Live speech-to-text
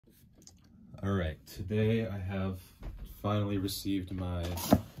All right, today I have finally received my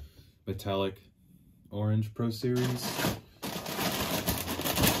metallic orange Pro Series.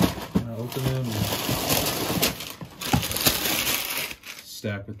 I'm gonna open them and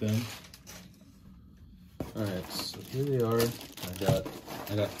stack with them. All right, so here they are.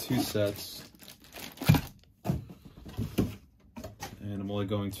 I got two sets, and I'm only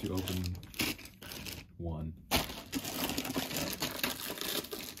going to open one.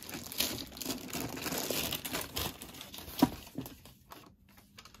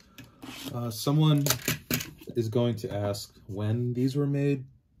 Someone is going to ask when these were made,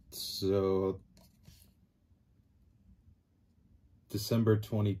 so December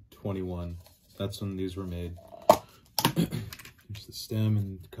 2021, that's when these were made. Here's the stem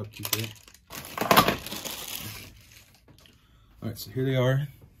and cup keeper. All right, so here they are.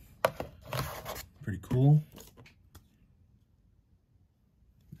 Pretty cool.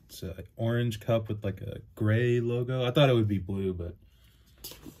 It's an orange cup with like a gray logo. I thought it would be blue, but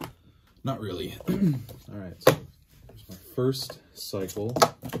not really. All right, so here's my first cycle.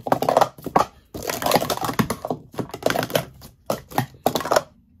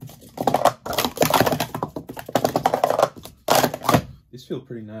 These feel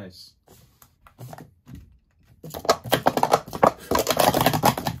pretty nice.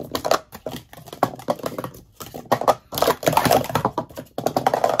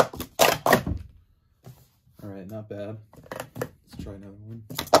 All right, not bad. Let's try another one.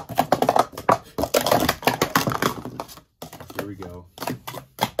 Here we go.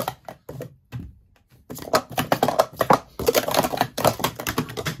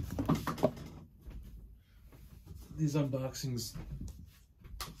 These unboxings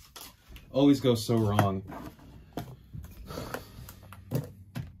always go so wrong.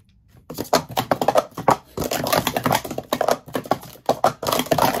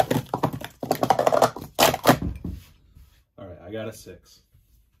 All right, I got a 6.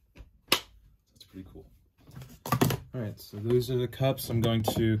 That's pretty cool. All right, so those are the cups. I'm going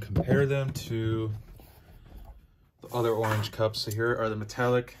to compare them to the other orange cups. So here are the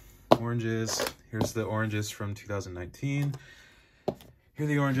metallic oranges. Here's the oranges from 2019. Here are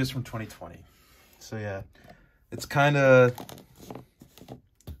the oranges from 2020. So yeah, it's kind of,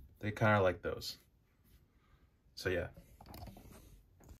 they kind of like those. So yeah.